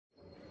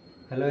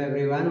Hello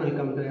everyone,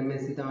 welcome to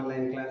MSc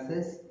online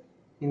classes.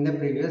 In the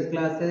previous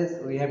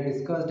classes, we have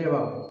discussed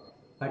about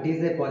what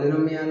is a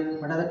polynomial,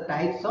 what are the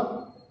types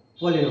of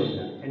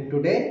polynomial, and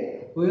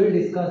today we will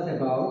discuss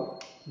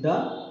about the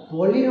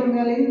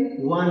polynomial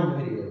in one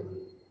variable.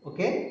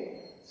 Okay,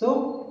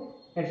 so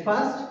at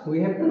first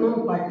we have to know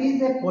what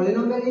is a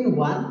polynomial in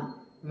one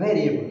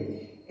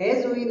variable.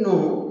 As we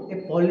know, a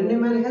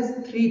polynomial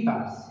has three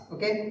parts.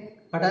 Okay,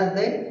 what are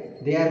they?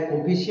 They are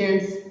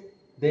coefficients,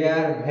 they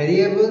are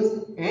variables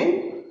and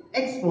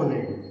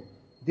exponent.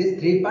 These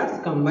three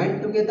parts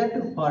combined together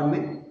to form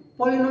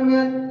a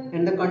polynomial,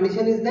 and the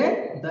condition is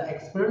that the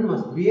exponent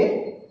must be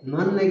a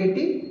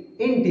non-negative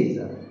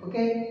integer.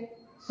 Okay.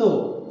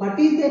 So what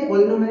is a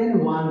polynomial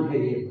in one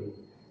variable?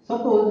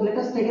 Suppose let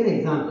us take an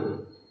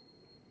example.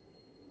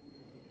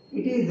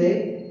 It is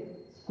a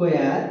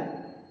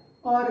square,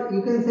 or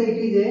you can say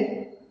it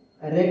is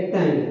a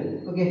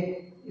rectangle.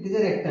 Okay, it is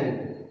a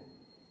rectangle.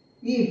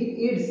 If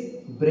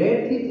its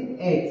breadth is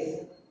x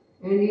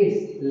and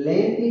its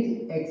length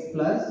is x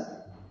plus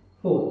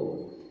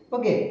 4.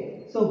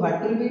 Okay, so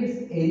what will be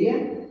its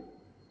area?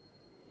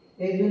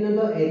 As we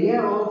know, the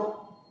area of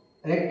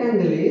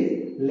rectangle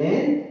is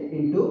length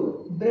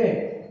into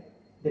breadth,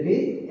 that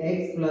is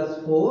x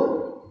plus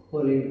 4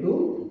 whole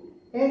into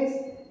x,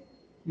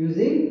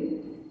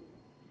 using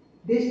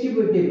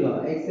distributive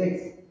law,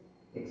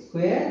 x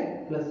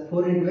square plus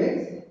 4 into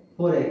x,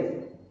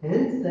 4x.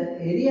 Hence the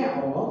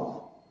area of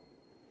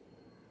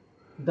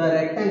the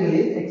rectangle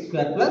is x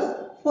square plus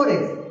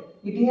 4x.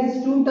 It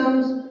has two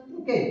terms.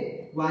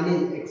 Okay, one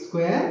is x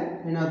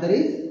square and other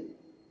is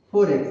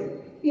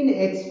 4x. In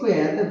x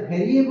square, the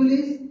variable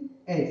is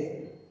x.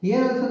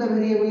 Here also the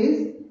variable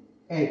is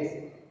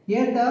x.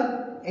 Here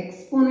the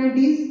exponent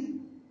is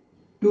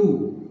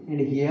 2 and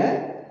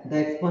here the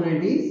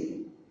exponent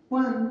is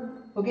 1.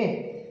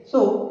 Okay,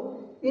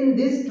 so in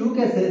these two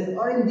cases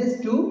or in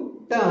these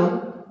two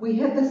terms, we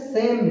have the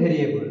same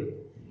variable,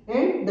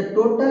 and the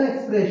total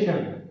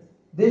expression,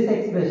 this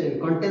expression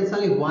contains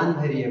only one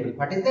variable.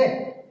 What is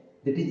that?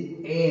 That is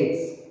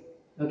x.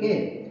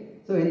 Okay.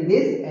 So in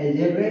this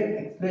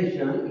algebraic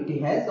expression,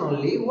 it has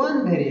only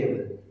one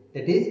variable,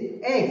 that is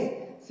x.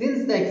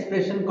 Since the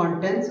expression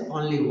contains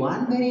only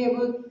one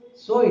variable,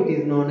 so it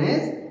is known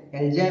as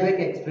algebraic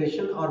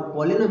expression or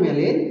polynomial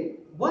in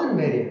one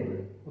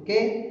variable.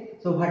 Okay.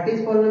 So what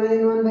is polynomial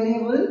in one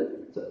variable?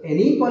 So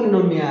any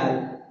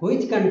polynomial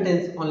which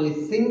contains only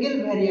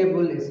single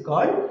variable is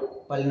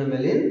called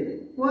polynomial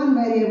in one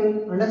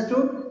variable.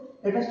 Understood?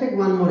 Let us take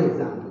one more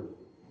example.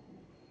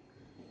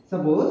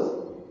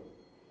 Suppose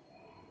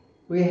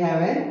we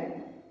have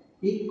an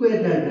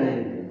equilateral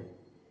triangle.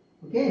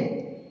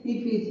 Okay,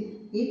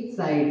 if each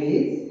side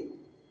is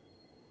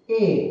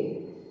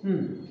A,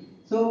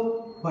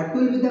 so what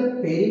will be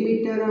the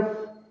perimeter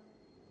of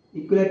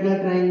equilateral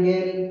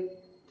triangle?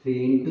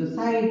 3 into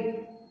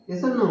side.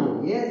 Yes or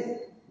no?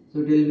 Yes. So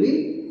it will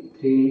be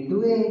 3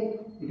 into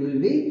A. It will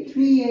be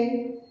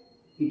 3A.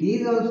 It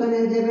is also an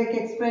algebraic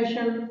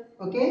expression.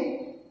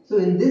 Okay. So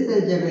in this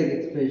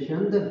algebraic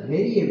expression, the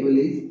variable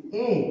is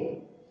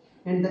A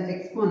and the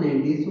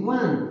exponent is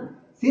 1.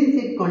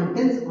 Since it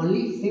contains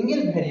only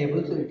single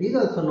variable, so it is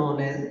also known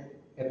as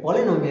a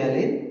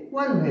polynomial in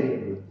one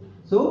variable.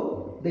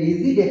 So the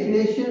easy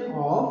definition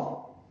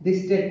of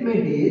this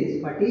statement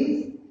is, what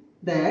is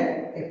that?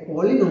 A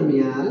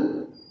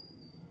polynomial,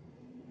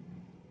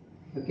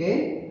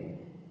 okay,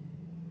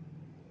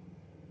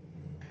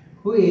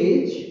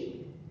 which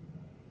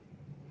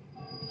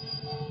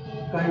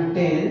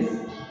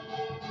contains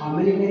how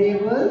many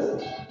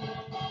variables?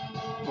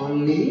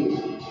 Only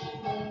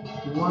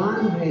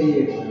one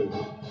variable.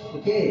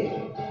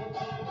 Okay,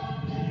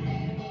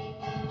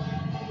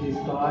 is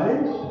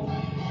called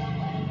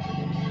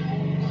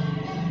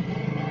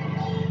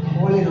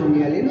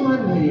polynomial in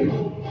one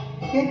variable.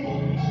 Okay,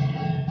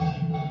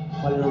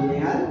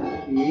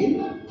 polynomial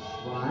in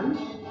one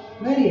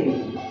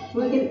variable. So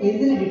we can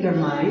easily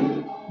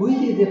determine which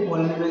is a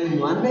polynomial in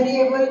one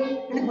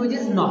variable and which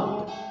is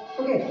not.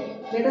 Okay,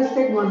 let us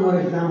take one more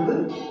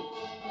example.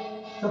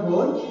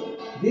 Suppose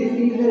this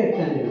is a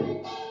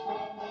rectangle.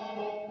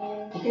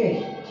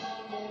 Okay,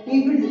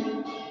 if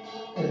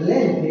its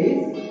length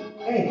is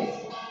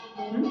x,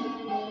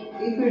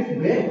 if its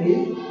breadth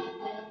is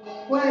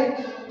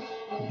y,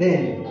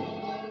 then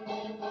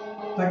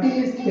what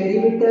is its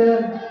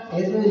perimeter?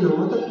 As we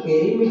know, the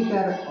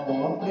perimeter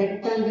of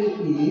rectangle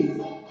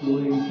is 2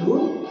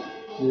 into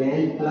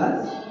length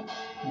plus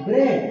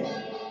breadth.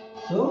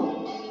 So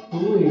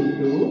 2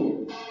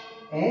 into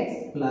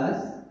x plus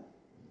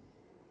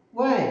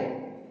y.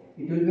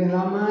 It will be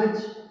how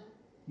much?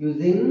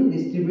 Using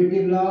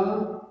distributive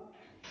law,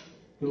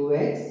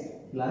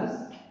 2x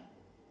plus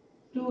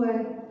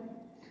 2y.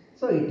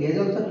 So it has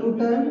also two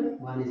terms.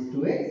 One is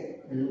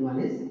 2x and one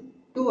is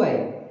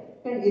 2y.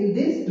 And in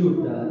this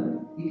two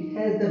terms, it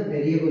has the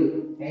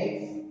variable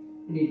x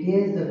and it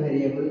has the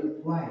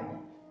variable y.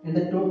 And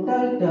the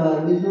total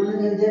term is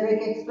known as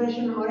algebraic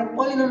expression or a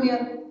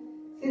polynomial.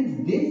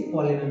 Since this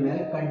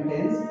polynomial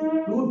contains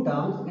two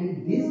terms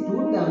and these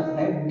two terms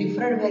have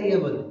different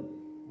variables,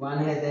 One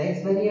has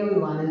x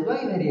variable, one has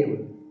y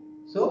variable.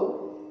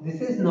 So this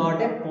is not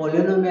a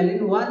polynomial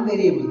in one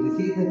variable. This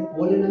is a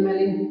polynomial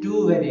in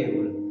two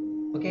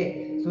variable.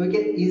 Okay, so we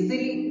can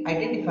easily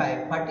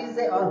identify what is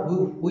the or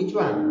which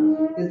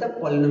one is the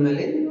polynomial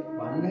in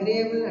one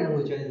variable and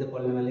which one is the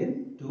polynomial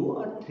in two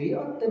or three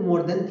or the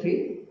more than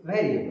three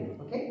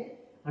variable. Okay,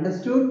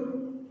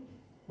 understood?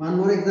 One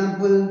more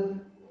example.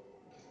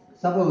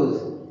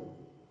 Suppose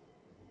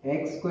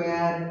x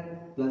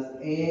square plus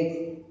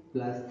x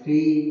plus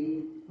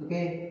 3,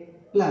 okay,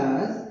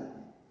 plus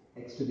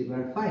x to the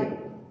power 5.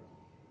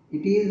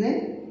 It is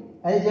an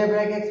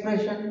algebraic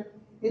expression.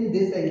 In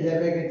this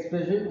algebraic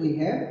expression we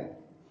have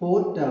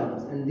four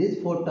terms and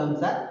these four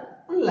terms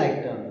are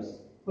unlike terms.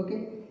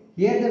 Okay,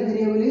 here the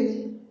variable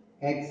is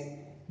x,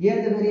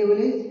 here the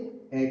variable is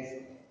x,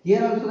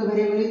 here also the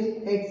variable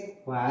is x.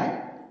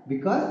 Why?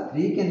 Because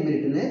 3 can be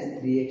written as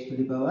 3x to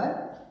the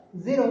power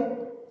 0.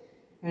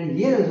 And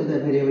here also the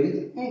variable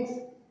is x.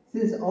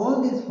 Since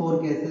all these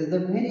four cases the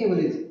variable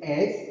is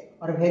x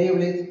or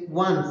variable is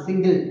one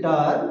single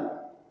term,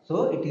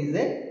 so it is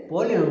a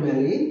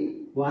polynomial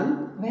in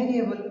one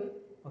variable.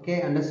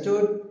 Okay,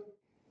 understood?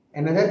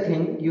 Another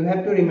thing you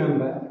have to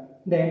remember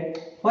that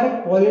for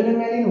a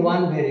polynomial in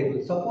one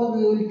variable, suppose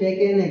we will take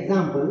an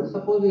example.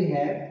 Suppose we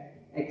have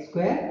x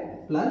square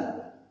plus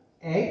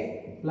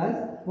x plus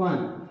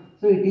 1.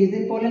 So it is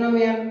a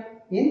polynomial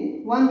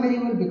in one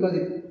variable because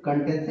it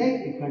contains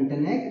x, it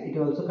contains x, it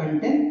also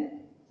contains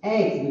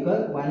x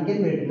because 1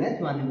 can be written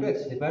as 1 into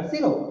x to the power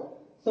 0.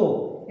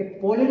 So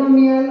a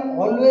polynomial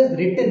always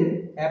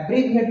written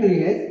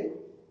abbreviated as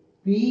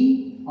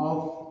p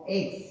of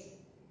x.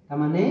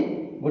 तामाने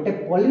गोटे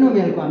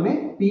polynomial को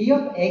हमें p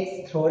of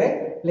x through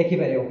रे लिखि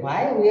परियो.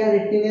 Why we are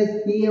writing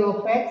as p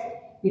of x?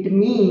 It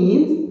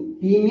means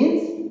p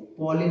means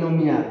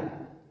polynomial.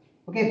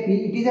 Okay, p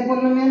it is a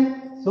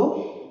polynomial,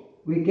 so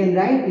we can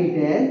write it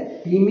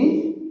as p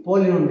means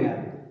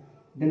polynomial.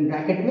 Then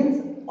bracket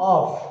means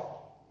of.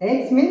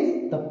 X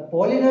means the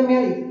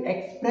polynomial is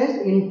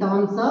expressed in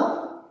terms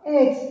of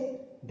x.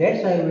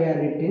 That's why we are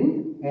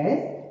written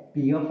as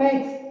p of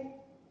x.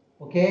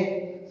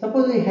 Okay,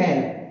 suppose we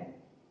have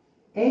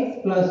x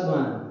plus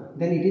 1,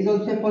 then it is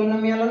also a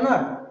polynomial or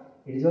not?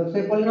 It is also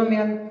a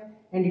polynomial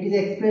and it is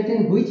expressed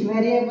in which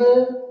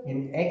variable?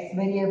 In x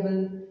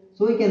variable.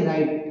 So we can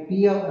write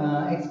p of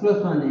x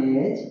plus 1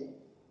 as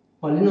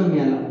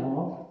polynomial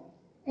of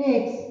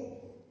x.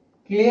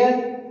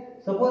 Clear?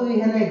 Suppose we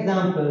have an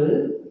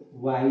example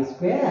y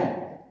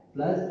square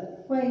plus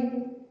y.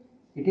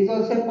 It is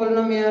also a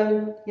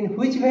polynomial in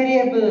which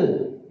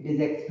variable? It is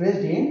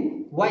expressed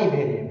in y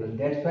variable.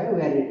 That's why we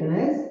are written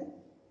as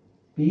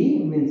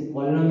p means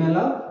polynomial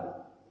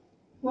of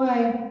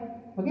y.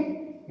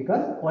 Okay,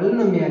 because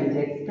polynomial is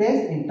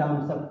expressed in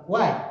terms of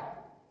y.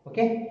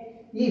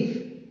 Okay,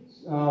 if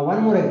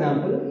one more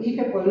example, if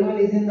a polynomial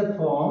is in the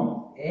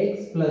form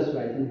x plus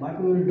y, then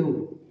what we will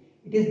do?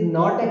 It is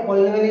not a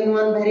polynomial in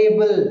one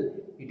variable,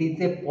 it is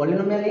a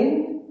polynomial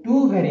in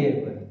two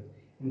variables.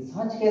 In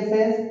such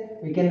cases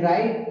we can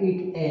write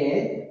it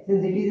as,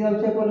 since it is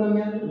also a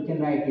polynomial, we can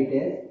write it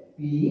as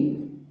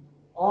p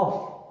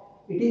of,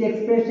 it is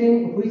expressed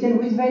in which and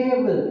which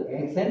variable?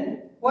 X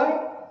and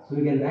y. So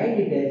we can write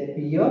it as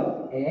p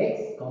of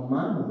x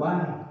comma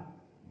y.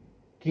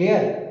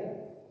 Clear?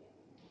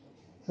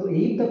 So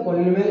if the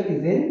polynomial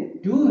is in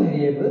two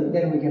variables,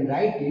 then we can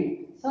write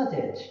it such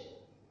as.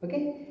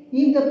 Okay?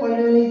 If the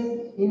polynomial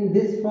is in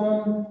this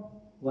form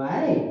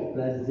y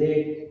plus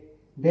z,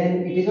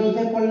 then it is also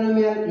a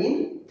polynomial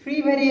in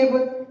three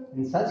variables.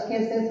 In such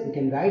cases, we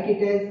can write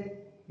it as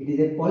it is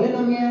a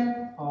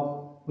polynomial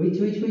of which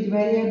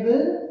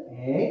variable?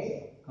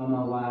 X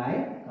comma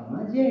y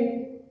comma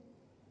z.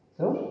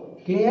 So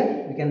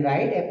clear? We can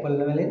write a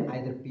polynomial in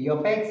either p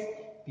of x,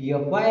 p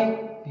of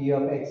y, p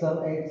of x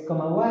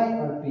comma y,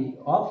 or p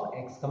of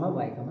x comma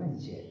y comma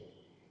z.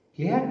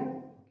 Clear?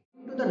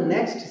 To the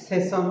next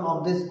session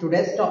of this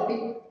today's topic,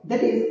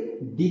 that is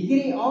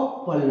degree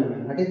of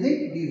polynomial. What is it?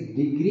 It is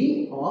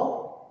degree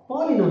of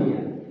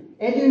polynomial.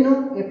 As you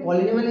know, a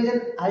polynomial is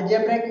an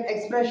algebraic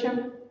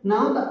expression.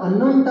 Now the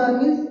unknown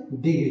term is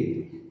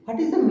degree. What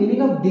is the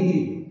meaning of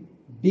degree?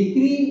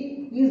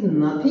 Degree is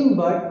nothing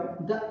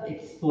but the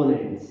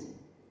exponents,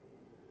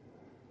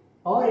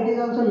 or it is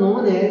also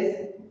known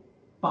as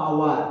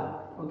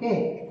power.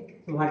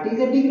 Okay, so what is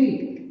a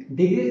degree?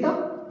 Degree is the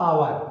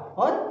power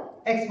or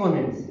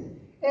exponents.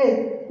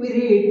 As we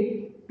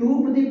read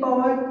 2 to the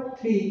power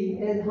 3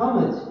 as how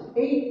much?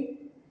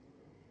 8.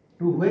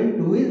 When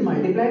 2 is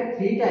multiplied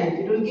 3 times,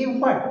 it will give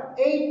what?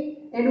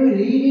 8. And we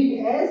read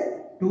it as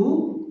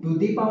 2 to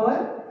the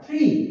power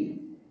 3.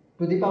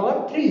 To the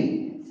power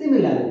 3.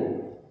 Similarly,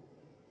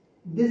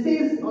 this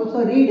is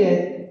also read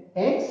as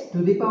x to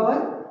the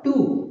power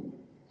 2.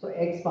 So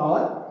x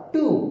power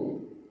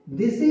 2.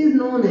 This is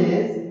known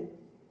as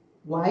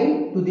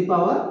y to the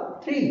power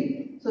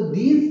 3. So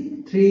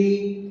these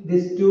 3,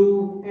 this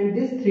 2 and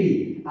this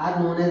 3 are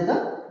known as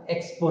the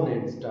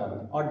exponents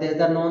term, or they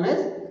are known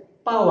as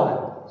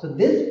power. So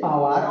this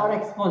power or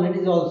exponent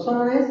is also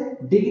known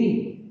as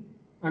degree.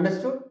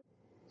 Understood?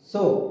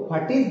 So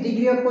what is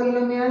degree of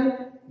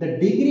polynomial? The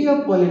degree of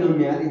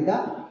polynomial is the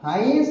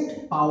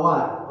highest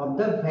power of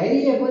the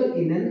variable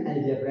in an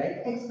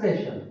algebraic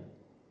expression.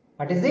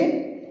 What is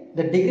it?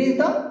 The degree is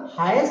the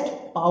highest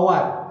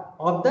power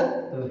of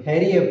the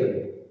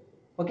variable.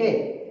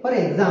 Okay, for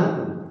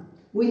example,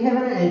 we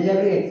have an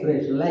algebraic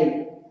expression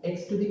like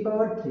x to the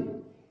power 3.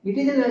 It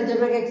is an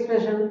algebraic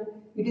expression.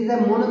 It is a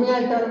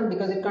monomial term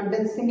because it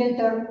contains single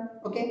term.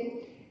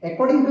 Okay,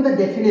 according to the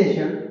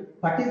definition,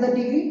 what is the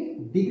degree?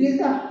 Degree is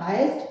the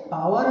highest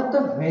power of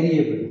the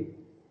variable.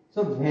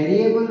 So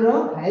variable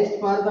ro highest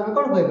power ko ame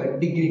kon koiba?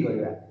 Degree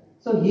koiba.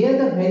 So here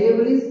the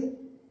variable is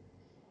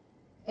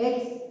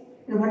x,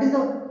 and what is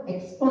the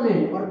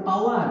exponent or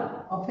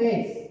power of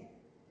x?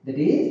 That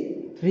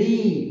is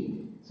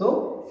 3.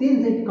 So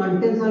since it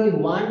contains only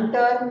one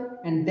term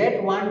and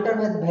that one term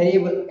has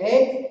variable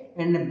x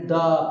and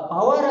the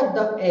power of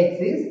the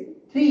x is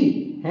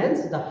 3,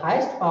 hence the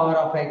highest power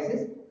of x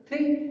is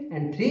 3,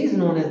 and 3 is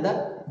known as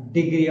the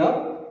degree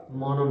of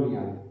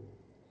monomial.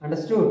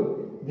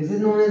 Understood? This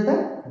is known as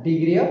the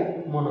degree of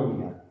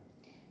monomial.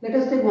 Let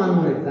us take one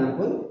more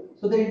example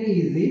so that it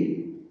is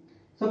easy.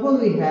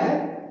 Suppose we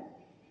have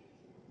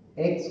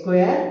x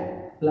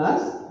square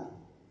plus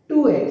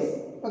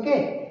 2x.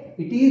 Okay,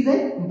 it is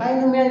a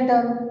binomial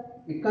term.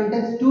 It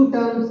contains two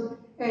terms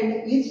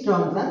and each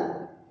terms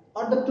are,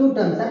 or the two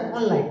terms are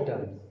unlike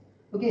terms.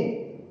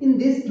 Okay, in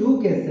these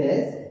two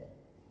cases,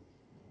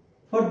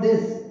 for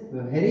this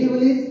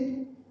variable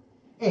is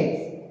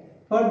x,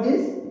 for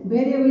this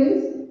variable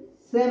is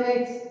same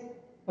x.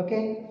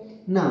 Okay,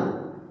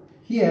 now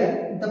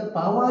here the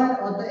power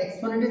or the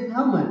exponent is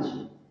how much?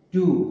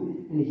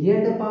 2, and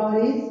here the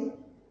power is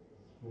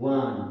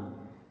 1.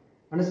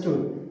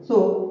 Understood?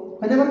 So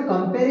whenever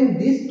comparing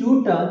these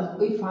two terms,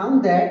 we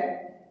found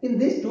that in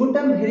these two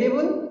term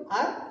variables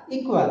are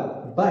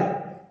equal,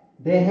 but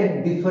they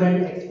have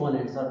different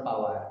exponents or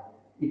power.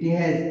 It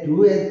has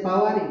 2 as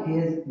power, it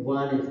has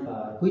 1 as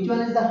power. Which one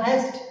is the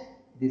highest?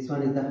 This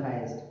one is the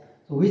highest.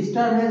 So which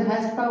term has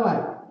highest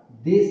power?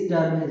 This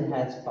term has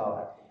highest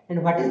power.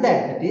 And what is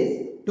that? That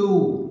is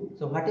 2.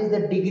 So what is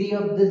the degree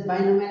of this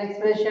binomial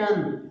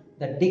expression?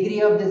 The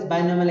degree of this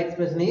binomial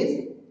expression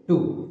is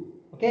 2.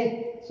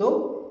 Okay,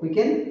 so we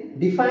can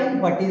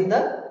define what is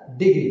the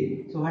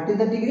degree. So what is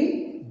the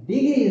degree?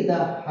 Degree is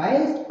the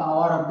highest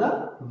power of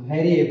the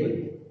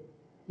variable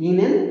in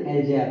an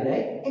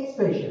algebraic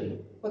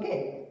expression.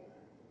 Okay,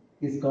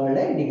 is called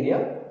a degree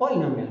of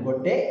polynomial.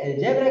 गोटे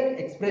algebraic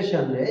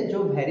expression रे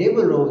जो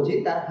variable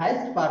रोची तार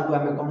highest power को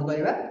हमें कौन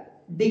कहिबा?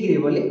 Degree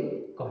बोली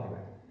कहिबा.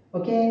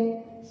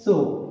 Okay,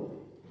 so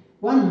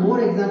one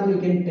more example you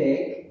can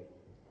take.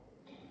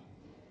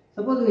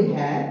 Suppose we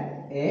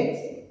have x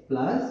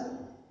plus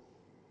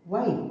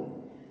y.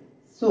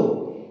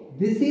 So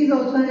this is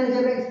also an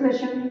algebraic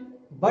expression,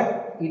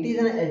 but it is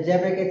an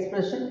algebraic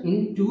expression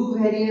in two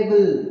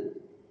variables.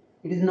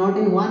 It is not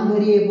in one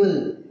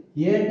variable.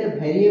 Here the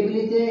variable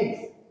is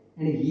x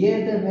and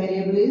here the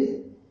variable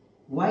is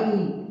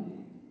y.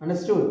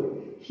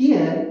 Understood?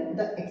 Here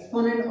the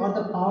exponent or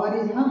the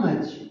power is how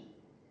much?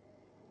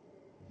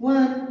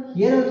 1.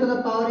 Here also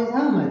the power is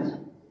how much?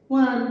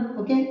 1.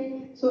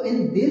 Okay, so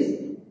in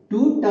these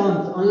two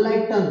terms,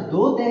 unlike terms,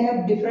 though they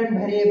have different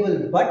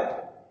variable,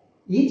 but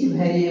each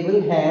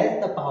variable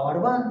has the power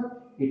 1.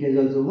 It is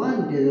also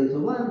 1, it is also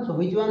 1. So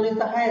which one is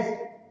the highest?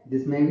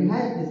 This may be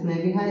highest, this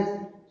may be highest.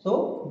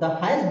 So the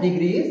highest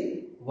degree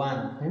is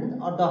 1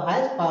 and or the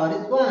highest power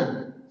is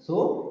 1.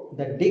 So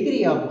the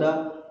degree of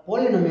the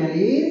polynomial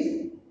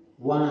is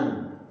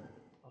 1.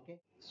 Okay,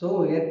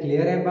 so we are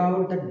clear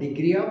about the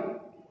degree of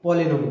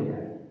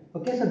polynomial.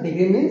 Okay, so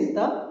degree means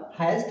the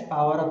highest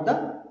power of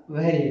the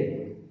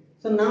variable.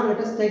 So now let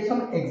us take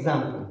some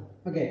example.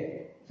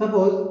 Okay,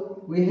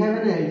 suppose we have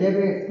an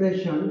algebraic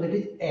expression that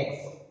is x.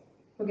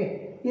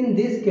 Okay, in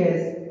this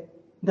case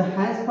the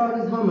highest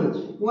power is how much?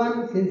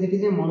 1, since it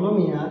is a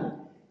monomial.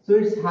 So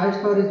its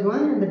highest power is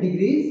 1 and the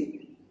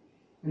degree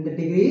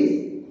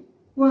is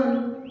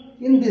 1.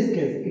 In this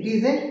case it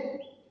is a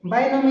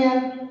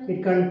binomial.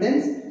 It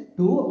contains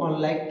two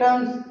unlike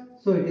terms,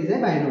 so it is a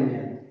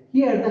binomial.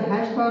 Here the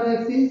highest power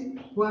of x is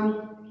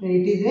 1 and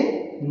it is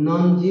a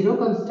non-zero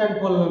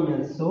constant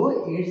polynomial,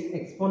 so its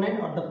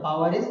exponent or the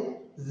power is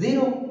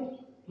 0.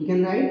 We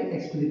can write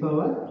x to the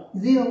power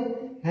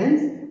 0.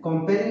 Hence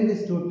comparing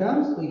these two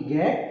terms, we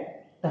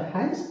get the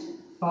highest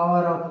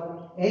power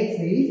of x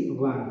is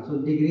 1, so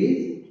degree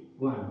is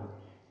 1.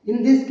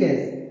 In this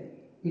case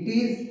it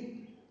is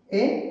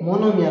a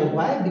monomial.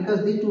 Why?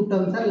 Because the two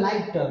terms are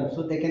like terms,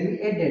 so they can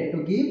be added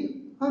to give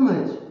how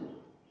much?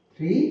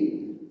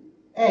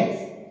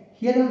 3x.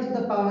 Here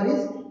also the power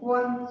is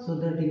 1, so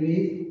the degree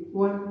is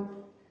 1.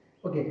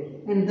 Okay,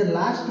 and the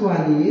last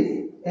one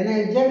is an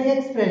algebraic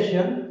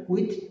expression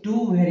with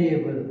two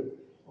variables.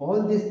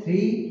 All these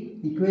three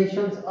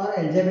equations or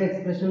algebraic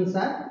expressions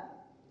are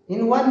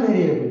in one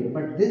variable,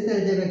 but this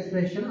algebraic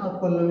expression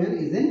of polynomial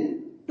is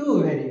in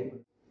two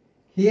variables.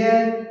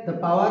 Here the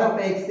power of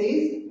x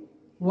is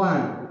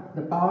 1,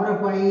 the power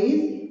of y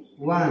is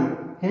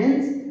 1.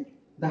 Hence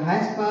the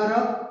highest power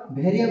of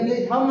variable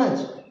is how much?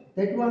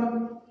 that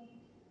one.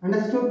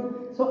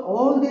 Understood? So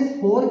all these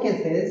four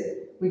cases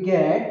we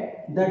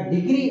get the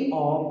degree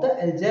of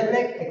the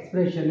algebraic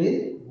expression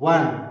is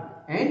 1,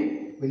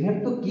 and we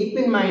have to keep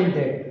in mind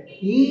that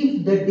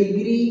if the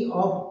degree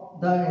of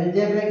the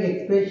algebraic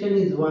expression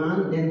is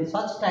 1, then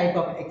such type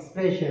of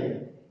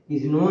expression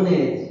is known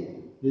as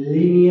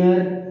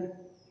linear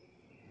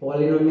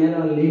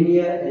polynomial or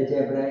linear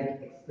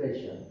algebraic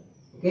expression.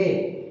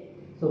 Okay,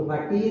 so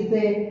what is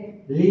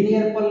a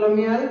linear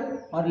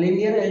polynomial or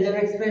linear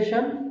algebraic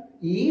expression?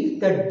 If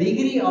the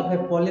degree of a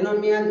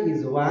polynomial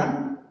is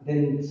 1,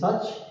 then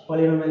such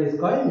polynomial is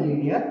called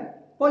linear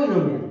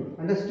polynomial.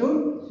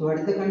 Understood? So what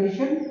is the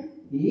condition?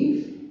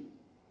 If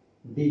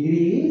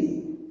degree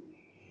is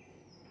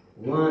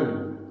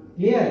 1.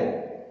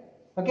 Clear?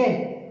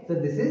 Okay, so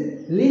this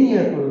is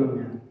linear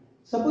polynomial.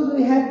 Suppose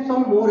we have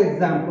some more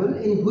example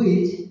in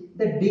which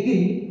the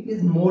degree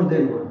is more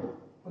than 1.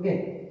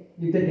 Okay,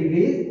 if the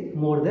degree is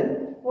more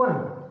than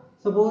 1.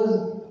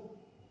 Suppose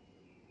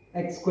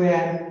x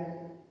square.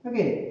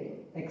 Okay,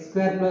 x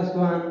square plus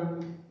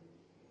 1,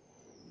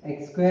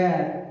 x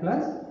square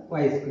plus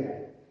y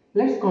square.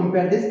 Let's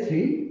compare these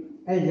three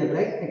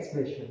algebraic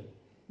expression.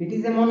 It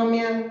is a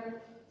monomial,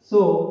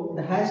 so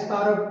the hash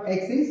power of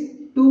x is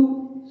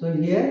 2. So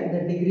here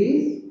the degree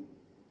is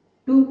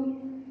 2.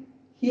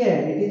 Here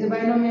it is a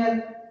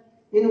binomial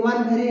in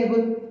one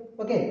variable.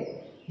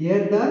 Okay,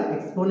 here the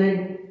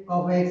exponent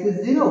of x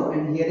is 0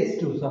 and here is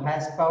 2. So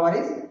hash power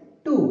is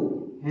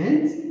 2.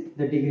 Hence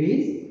the degree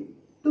is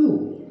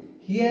 2.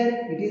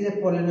 Here it is a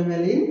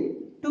polynomial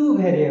in 2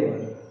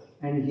 variable,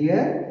 and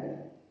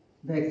here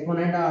the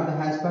exponent or the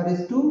hash power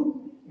is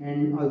 2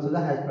 and also the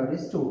hash power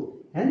is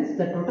 2. Hence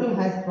the total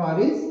hash power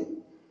is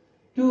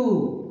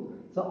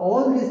 2. So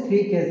all these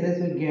three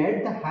cases we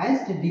get the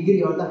highest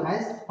degree or the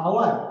highest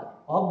power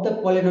of the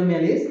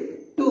polynomial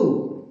is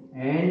 2.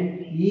 And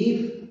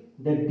if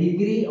the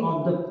degree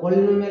of the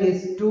polynomial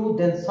is 2,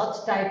 then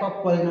such type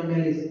of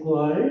polynomial is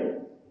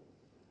called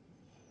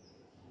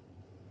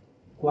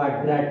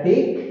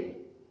quadratic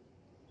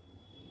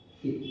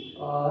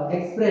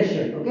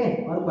expression,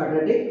 okay, or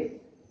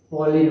quadratic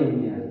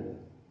polynomial.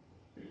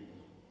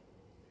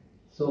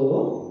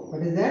 So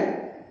what is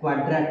that?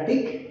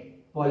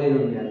 Quadratic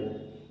polynomial.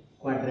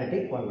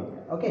 Quadratic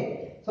polynomial.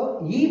 Okay,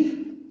 so if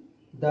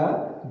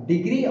the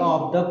degree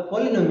of the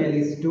polynomial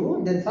is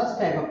 2, then such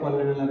type of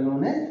polynomial are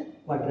known as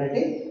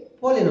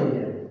quadratic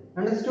polynomial.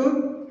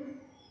 Understood?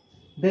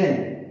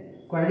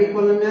 Then quadratic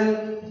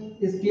polynomial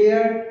is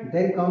clear.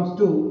 Then comes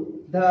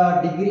to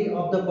the degree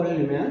of the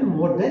polynomial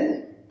more than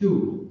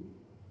 2.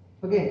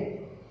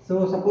 Okay,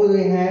 so suppose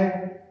we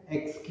have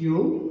x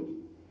cube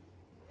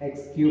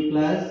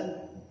plus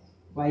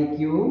y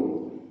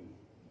cube,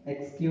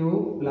 x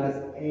cube plus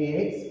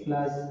ax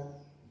plus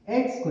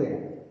x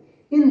square.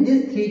 In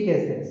these three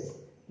cases,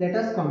 let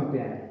us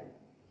compare.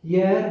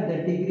 Here the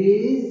degree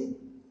is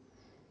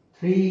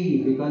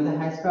 3 because the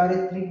hash power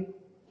is 3.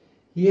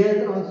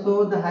 Here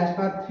also the hash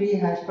power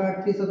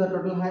 3, so the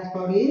total hash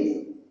power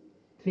is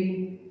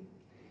 3.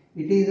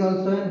 It is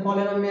also a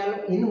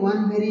polynomial in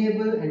one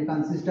variable and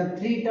consists of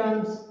 3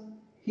 terms.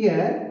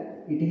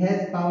 Here it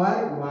has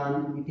power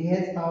 1, it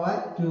has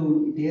power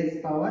 2, it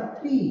has power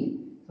 3.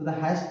 So the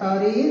hash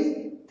power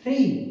is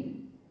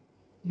 3.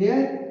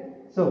 Clear?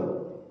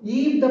 So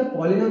if the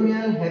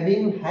polynomial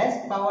having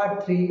hash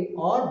power 3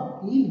 or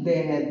if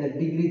they have the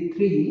degree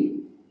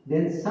 3,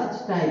 then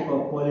such type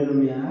of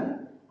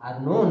polynomial are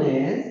known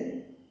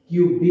as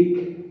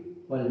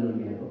cubic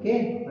polynomial.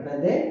 Okay, what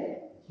are they?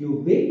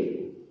 Cubic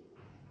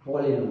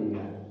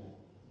polynomial.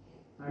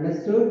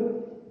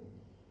 Understood?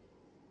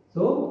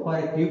 So for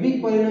a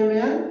cubic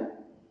polynomial,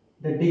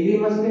 the degree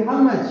must be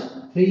how much?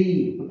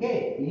 3.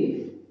 Okay,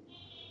 if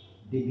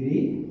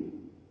degree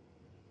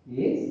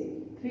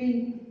is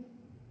 3.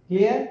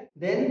 Clear?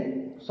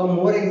 Then some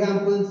more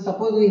examples.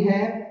 Suppose we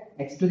have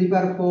x to the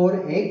power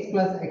 4, x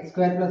plus x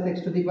square plus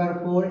x to the power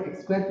 4,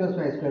 x square plus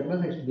y square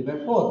plus x to the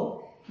power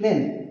 4.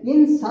 Then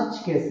in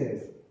such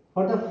cases,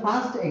 for the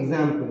first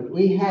example,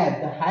 we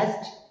have the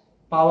highest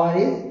power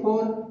is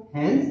 4,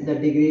 hence the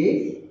degree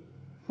is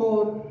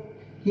 4.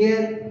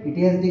 Here it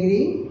has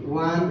degree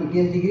 1, it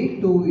has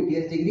degree 2, it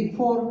has degree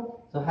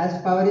 4. So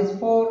hash power is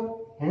 4,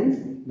 hence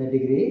the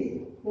degree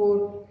is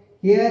 4.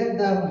 Here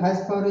the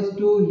hash power is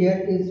 2,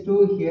 here is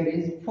 2, here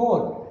is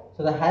 4.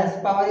 So the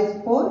hash power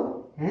is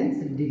 4, hence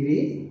degree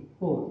is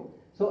 4.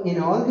 So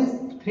in all these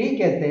three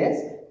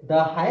cases,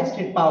 the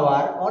highest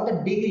power or the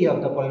degree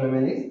of the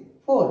polynomial is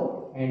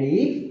 4. And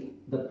if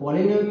the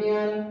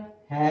polynomial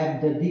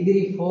have the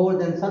degree 4,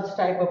 then such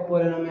type of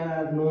polynomial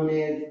are known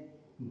as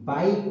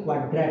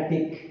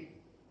biquadratic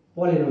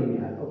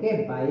polynomial.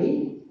 Okay,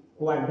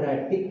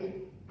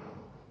 biquadratic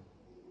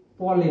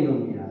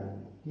polynomial.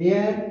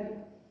 Clear?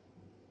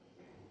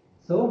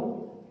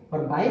 So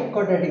for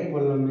biquadratic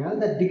polynomial,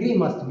 the degree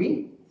must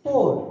be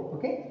 4.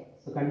 Okay,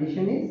 so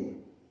condition is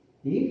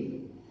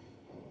if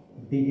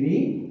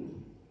degree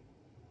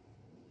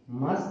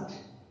must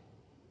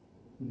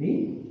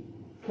be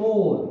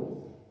 4.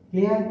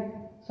 Clear?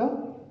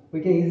 So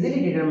we can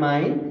easily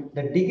determine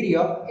the degree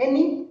of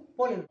any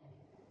polynomial.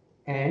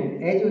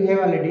 And as we have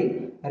already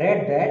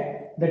read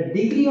that the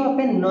degree of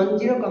a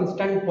non-zero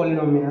constant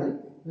polynomial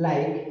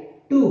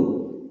like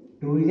 2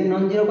 is a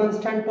non-zero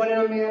constant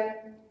polynomial,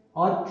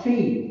 or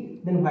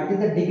 3, then what is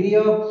the degree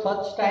of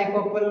such type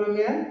of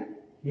polynomial?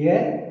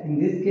 Here in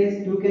this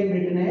case 2 can be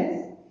written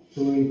as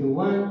 2 into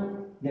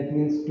 1, that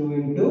means 2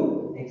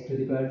 into x to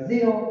the power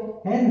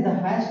 0, and the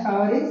highest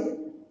power is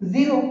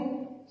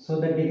 0. So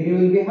the degree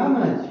will be how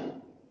much?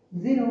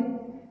 0.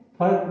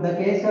 For the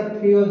case of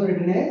 3 was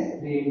written as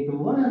 3 into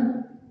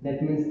 1,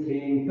 that means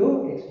 3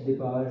 into x to the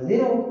power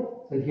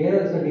 0. So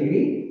here also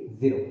degree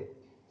 0.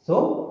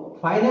 So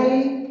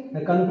finally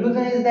the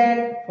conclusion is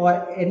that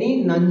for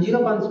any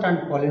non-zero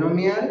constant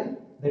polynomial,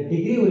 the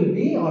degree will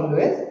be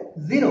always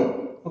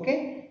 0.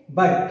 Okay,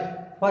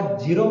 but for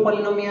zero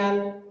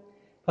polynomial,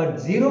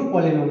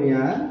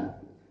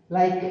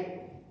 like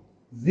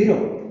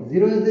 0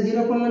 is the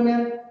zero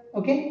polynomial.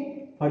 Okay,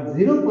 for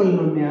zero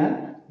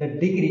polynomial the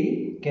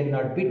degree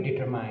cannot be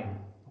determined.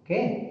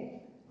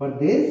 Okay, for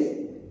this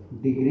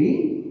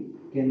degree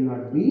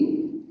cannot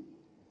be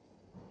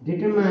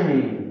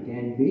determined,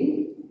 can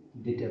be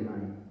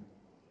determined.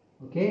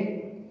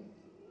 Okay,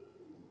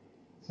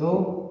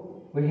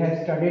 so we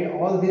have studied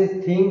all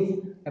these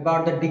things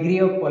about the degree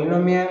of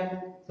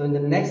polynomial. So in the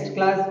next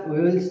class we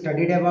will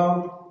study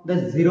about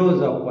the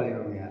zeros of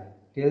polynomial.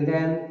 Till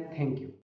then, thank you.